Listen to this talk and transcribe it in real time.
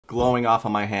glowing off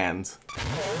of my hands.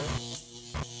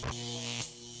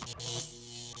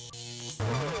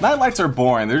 Nightlights are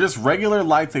boring. They're just regular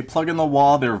lights. They plug in the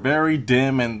wall. They're very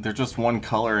dim and they're just one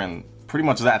color and pretty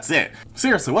much that's it.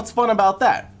 Seriously, what's fun about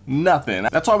that? Nothing.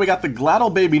 That's why we got the Gladle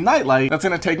baby nightlight that's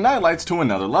gonna take nightlights to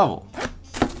another level.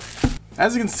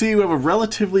 As you can see, we have a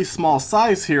relatively small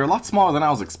size here, a lot smaller than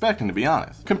I was expecting, to be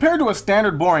honest. Compared to a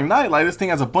standard boring nightlight, this thing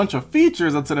has a bunch of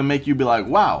features that's gonna make you be like,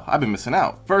 wow, I've been missing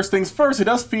out. First things first, it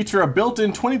does feature a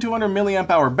built-in 2200 milliamp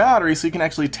hour battery, so you can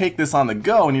actually take this on the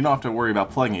go and you don't have to worry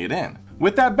about plugging it in.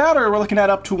 With that battery, we're looking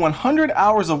at up to 100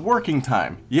 hours of working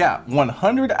time. Yeah,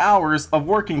 100 hours of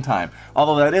working time.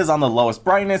 Although that is on the lowest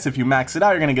brightness, if you max it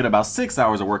out, you're gonna get about 6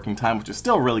 hours of working time, which is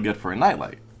still really good for a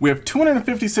nightlight. We have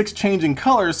 256 changing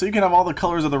colors, so you can have all the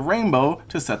colors of the rainbow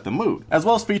to set the mood, as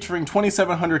well as featuring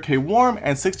 2700K warm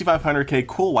and 6500K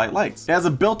cool white lights. It has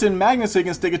a built-in magnet so you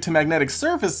can stick it to magnetic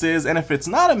surfaces, and if it's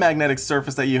not a magnetic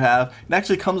surface that you have, it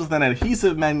actually comes with an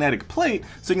adhesive magnetic plate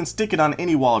so you can stick it on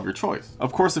any wall of your choice.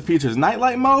 Of course, it features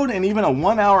nightlight mode and even a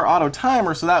 1-hour auto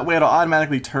timer, so that way it'll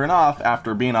automatically turn off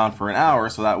after being on for an hour,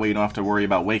 so that way you don't have to worry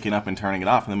about waking up and turning it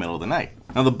off in the middle of the night.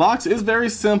 Now the box is very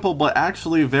simple, but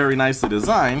actually very nicely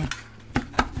designed.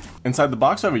 Inside the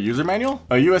box we have a user manual,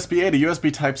 a USB-A to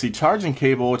USB Type-C charging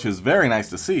cable, which is very nice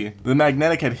to see, the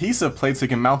magnetic adhesive plate so you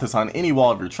can mount this on any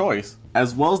wall of your choice,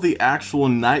 as well as the actual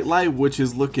nightlight, which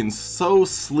is looking so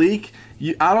sleek.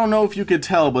 I don't know if you could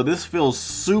tell, but this feels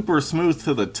super smooth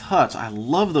to the touch. I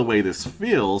love the way this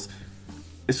feels.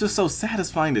 It's just so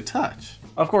satisfying to touch.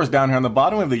 Of course, down here on the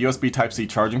bottom we have the USB Type-C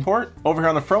charging port. Over here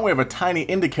on the front we have a tiny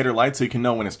indicator light so you can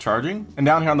know when it's charging. And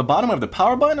down here on the bottom we have the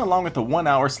power button along with the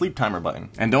 1-hour sleep timer button.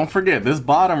 And don't forget, this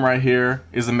bottom right here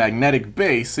is a magnetic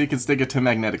base so you can stick it to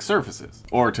magnetic surfaces.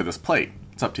 Or to this plate.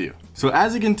 It's up to you. So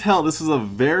as you can tell, this is a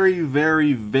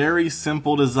very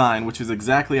simple design, which is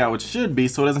exactly how it should be,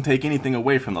 so it doesn't take anything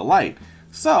away from the light.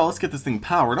 So let's get this thing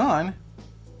powered on.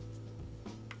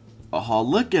 Oh,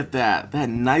 look at that. That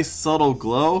nice subtle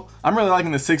glow. I'm really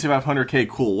liking the 6500K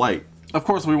cool white. Of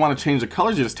course, if we want to change the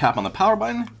colors, you just tap on the power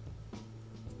button.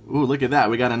 Ooh, look at that.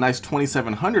 We got a nice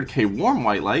 2700K warm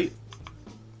white light.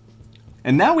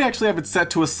 And now we actually have it set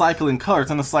to a cycling color. It's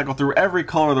going to cycle through every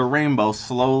color of the rainbow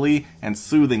slowly and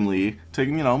soothingly to,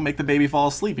 you know, make the baby fall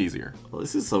asleep easier. Well,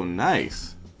 this is so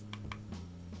nice.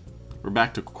 We're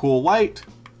back to cool white,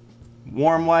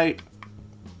 warm white,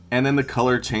 and then the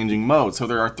color changing mode. So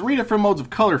there are 3 different modes of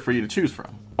color for you to choose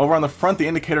from. Over on the front, the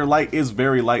indicator light is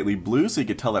very lightly blue, so you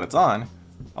can tell that it's on.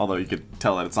 Although you could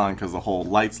tell that it's on because the whole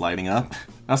light's lighting up.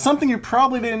 Now something you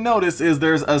probably didn't notice is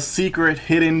there's a secret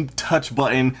hidden touch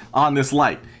button on this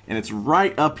light. And it's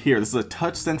right up here. This is a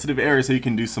touch sensitive area so you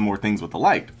can do some more things with the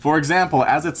light. For example,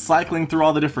 as it's cycling through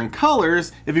all the different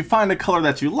colors, if you find a color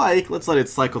that you like, let's let it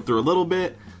cycle through a little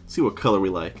bit, see what color we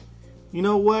like. You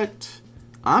know what?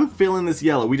 I'm feeling this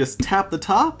yellow. We just tap the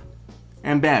top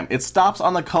and bam, it stops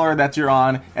on the color that you're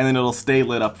on and then it'll stay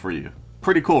lit up for you.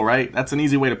 Pretty cool, right? That's an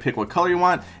easy way to pick what color you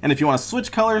want. And if you want to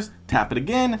switch colors, tap it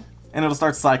again and it'll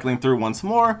start cycling through once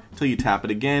more till you tap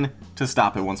it again to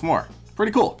stop it once more.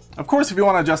 Pretty cool. Of course, if you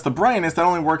want to adjust the brightness, that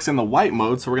only works in the white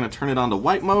mode. So we're going to turn it on to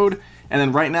white mode. And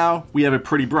then right now we have it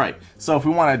pretty bright. So if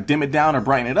we want to dim it down or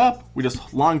brighten it up, we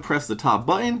just long press the top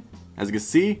button. As you can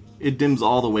see, it dims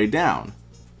all the way down.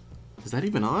 Is that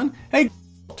even on? Hey,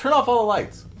 turn off all the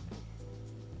lights.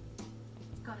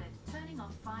 Got it. Turning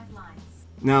off 5 lights.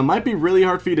 Now, it might be really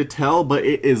hard for you to tell, but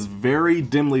it is very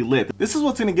dimly lit. This is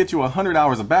what's going to get you 100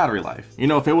 hours of battery life. You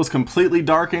know, if it was completely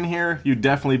dark in here, you'd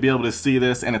definitely be able to see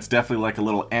this, and it's definitely like a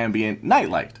little ambient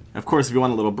nightlight. Of course, if you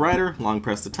want a little brighter, long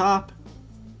press the top.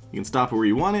 You can stop it where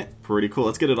you want it. Pretty cool.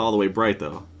 Let's get it all the way bright,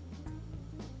 though.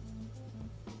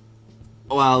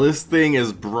 Wow, this thing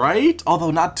is bright,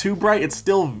 although not too bright. It's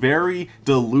still very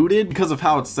diluted because of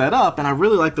how it's set up, and I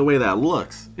really like the way that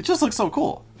looks. It just looks so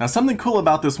cool. Now, something cool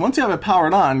about this, once you have it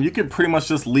powered on, you can pretty much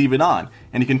just leave it on,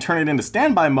 and you can turn it into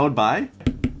standby mode by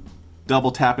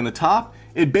double tapping the top.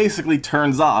 It basically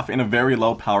turns off in a very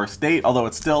low power state, although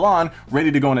it's still on,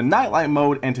 ready to go into nightlight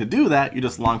mode, and to do that, you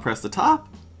just long press the top,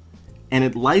 and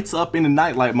it lights up into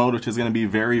nightlight mode, which is going to be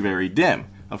very dim.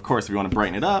 Of course, if you want to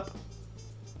brighten it up,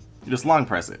 you just long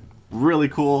press it. Really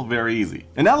cool, very easy.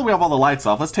 And now that we have all the lights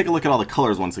off, let's take a look at all the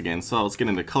colors once again. So let's get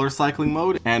into color cycling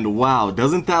mode. And wow,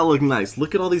 doesn't that look nice?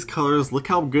 Look at all these colors, look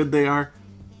how good they are.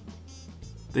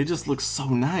 They just look so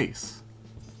nice.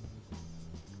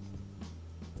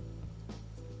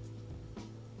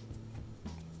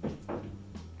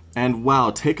 And wow,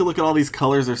 take a look at all these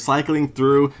colors. They're cycling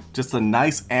through. Just a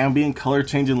nice ambient color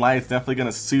changing light. It's definitely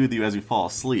gonna soothe you as you fall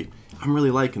asleep. I'm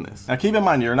really liking this. Now keep in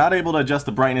mind, you're not able to adjust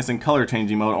the brightness and color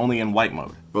changing mode, only in white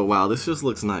mode. But wow, this just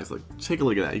looks nice. Like, take a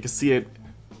look at that. You can see it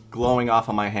glowing off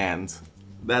of my hands.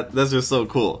 That's just so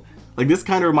cool. Like, this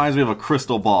kind of reminds me of a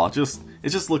crystal ball. It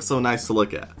just looks so nice to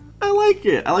look at. I like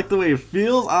it. I like the way it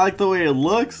feels. I like the way it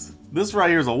looks. This right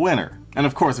here is a winner. And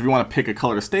of course, if you want to pick a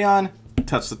color to stay on,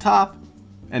 touch the top,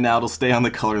 and now it'll stay on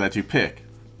the color that you pick.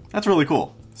 That's really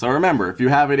cool. So remember, if you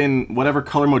have it in whatever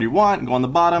color mode you want, go on the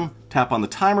bottom, tap on the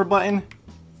timer button.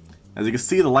 As you can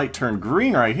see, the light turned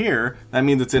green right here. That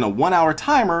means it's in a 1 hour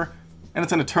timer, and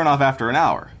it's going to turn off after an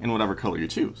hour in whatever color you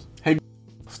choose. Hey,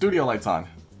 studio lights on.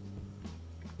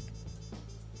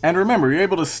 And remember, you're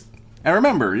able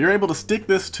to stick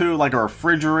this to like a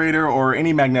refrigerator or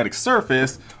any magnetic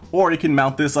surface, or you can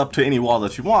mount this up to any wall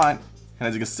that you want. And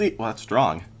as you can see, well, that's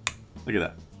strong. Look at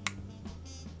that.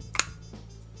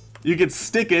 You could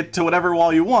stick it to whatever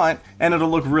wall you want, and it'll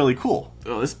look really cool.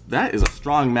 Oh, that is a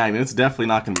strong magnet. It's definitely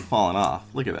not going to be falling off.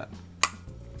 Look at that.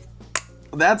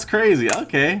 That's crazy.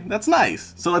 Okay, that's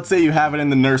nice. So let's say you have it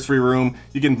in the nursery room.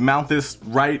 You can mount this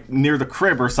right near the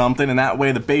crib or something, and that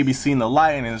way the baby's seeing the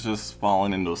light and it's just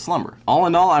falling into a slumber. All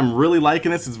in all, I'm really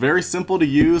liking this. It's very simple to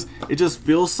use. It just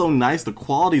feels so nice. The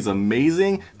quality is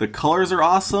amazing. The colors are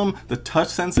awesome. The touch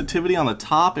sensitivity on the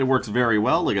top, it works very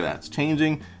well. Look at that. It's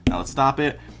changing. Now let's stop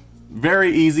it.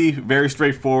 Very easy, very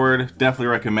straightforward. Definitely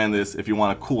recommend this if you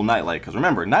want a cool nightlight, because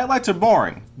remember, nightlights are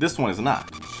boring. This one is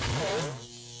not.